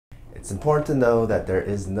It's important to know that there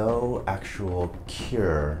is no actual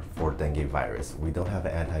cure for dengue virus. We don't have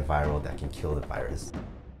an antiviral that can kill the virus.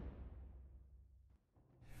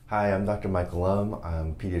 Hi, I'm Dr. Michael Lum. I'm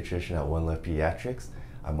a pediatrician at One Love Pediatrics.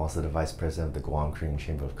 I'm also the Vice President of the Guam Korean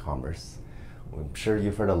Chamber of Commerce. I'm sure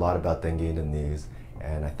you've heard a lot about dengue in the news,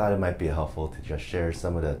 and I thought it might be helpful to just share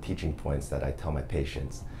some of the teaching points that I tell my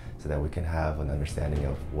patients so that we can have an understanding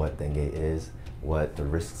of what dengue is, what the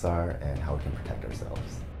risks are, and how we can protect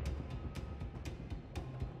ourselves.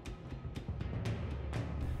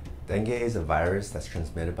 Dengue is a virus that's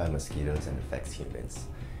transmitted by mosquitoes and affects humans.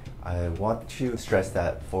 I want to stress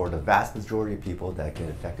that for the vast majority of people that get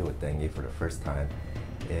infected with dengue for the first time,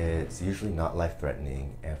 it's usually not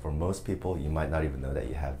life-threatening, and for most people, you might not even know that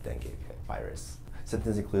you have dengue virus.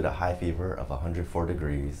 Symptoms include a high fever of 104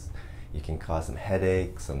 degrees. You can cause some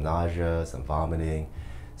headache, some nausea, some vomiting.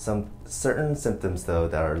 Some certain symptoms, though,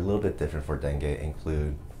 that are a little bit different for dengue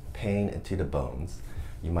include pain into the bones.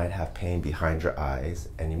 You might have pain behind your eyes,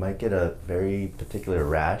 and you might get a very particular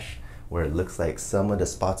rash where it looks like some of the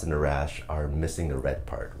spots in the rash are missing the red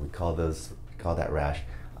part. We call that rash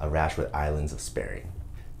a rash with islands of sparing.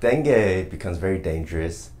 Dengue becomes very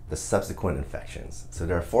dangerous the subsequent infections. So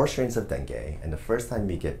there are 4 strains of dengue, and the first time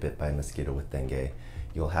you get bit by a mosquito with dengue,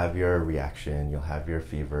 you'll have your reaction, you'll have your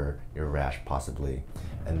fever, your rash possibly,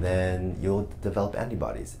 and then you'll develop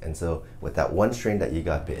antibodies. And so with that one strain that you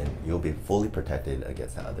got bitten, you'll be fully protected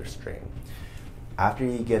against that other strain. After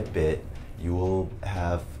you get bit, you will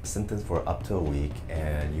have symptoms for up to a week,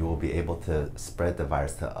 and you will be able to spread the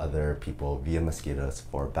virus to other people via mosquitoes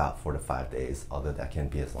for about 4 to 5 days, although that can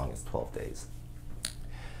be as long as 12 days.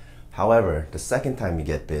 However, the second time you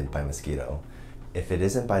get bitten by a mosquito, if it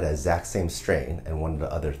isn't by the exact same strain and one of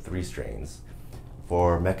the other 3 strains,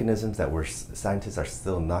 for mechanisms that scientists are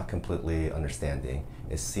still not completely understanding,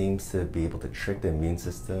 it seems to be able to trick the immune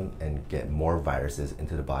system and get more viruses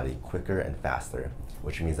into the body quicker and faster,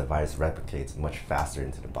 which means the virus replicates much faster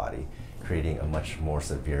into the body, creating a much more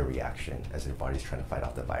severe reaction as your body's trying to fight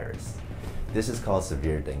off the virus. This is called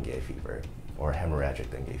severe dengue fever or hemorrhagic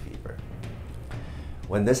dengue fever.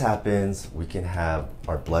 When this happens, we can have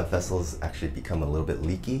our blood vessels actually become a little bit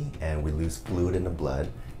leaky, and we lose fluid in the blood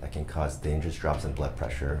that can cause dangerous drops in blood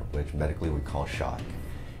pressure, which medically we call shock.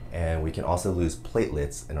 And we can also lose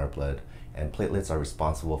platelets in our blood, and platelets are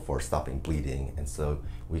responsible for stopping bleeding, and so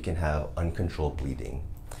we can have uncontrolled bleeding.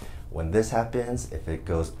 When this happens, if it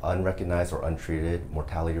goes unrecognized or untreated,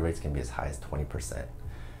 mortality rates can be as high as 20%.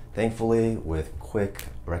 Thankfully, with quick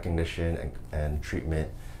recognition and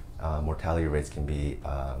treatment, mortality rates can be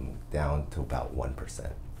down to about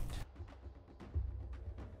 1%.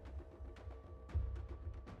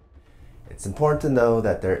 It's important to know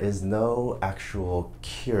that there is no actual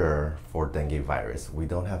cure for dengue virus. We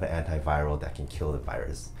don't have an antiviral that can kill the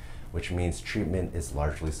virus, which means treatment is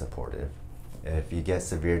largely supportive. If you get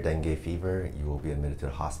severe dengue fever, you will be admitted to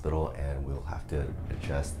the hospital, and we'll have to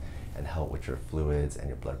adjust and help with your fluids and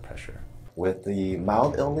your blood pressure. With the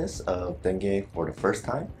mild illness of dengue for the first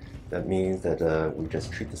time, that means that we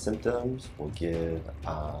just treat the symptoms, we'll give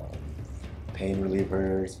pain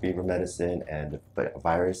relievers, fever medicine, and the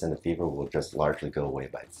virus and the fever will just largely go away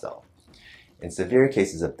by itself. In severe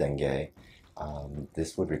cases of dengue,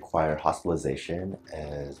 this would require hospitalization,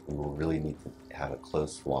 as we will really need to have a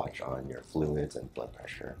close watch on your fluids and blood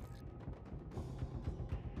pressure.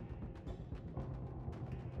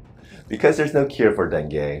 Because there's no cure for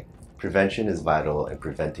dengue, prevention is vital in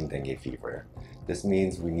preventing dengue fever. This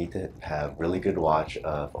means we need to have really good watch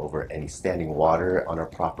over any standing water on our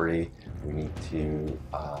property. We need to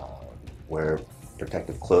wear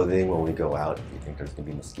protective clothing when we go out if we think there's going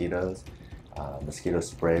to be mosquitoes. Mosquito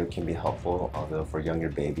spray can be helpful, although for younger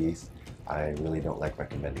babies, I really don't like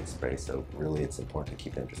recommending spray, so really it's important to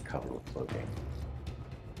keep them just covered with clothing.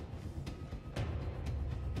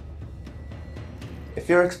 If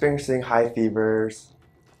you're experiencing high fevers,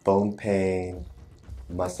 bone pain,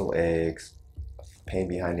 muscle aches, pain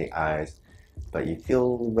behind the eyes, but you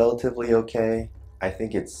feel relatively okay, I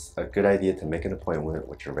think it's a good idea to make an appointment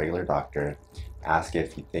with your regular doctor. Ask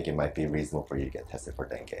if you think it might be reasonable for you to get tested for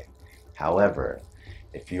dengue. However,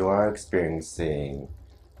 if you are experiencing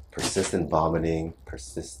persistent vomiting,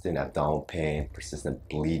 persistent abdominal pain, persistent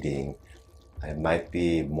bleeding, it might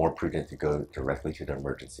be more prudent to go directly to the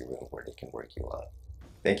emergency room where they can work you up.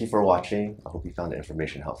 Thank you for watching. I hope you found the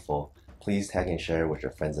information helpful. Please tag and share with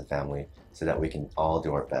your friends and family so that we can all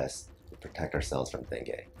do our best to protect ourselves from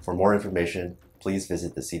dengue. For more information, please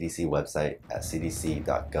visit the CDC website at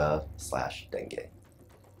cdc.gov/dengue.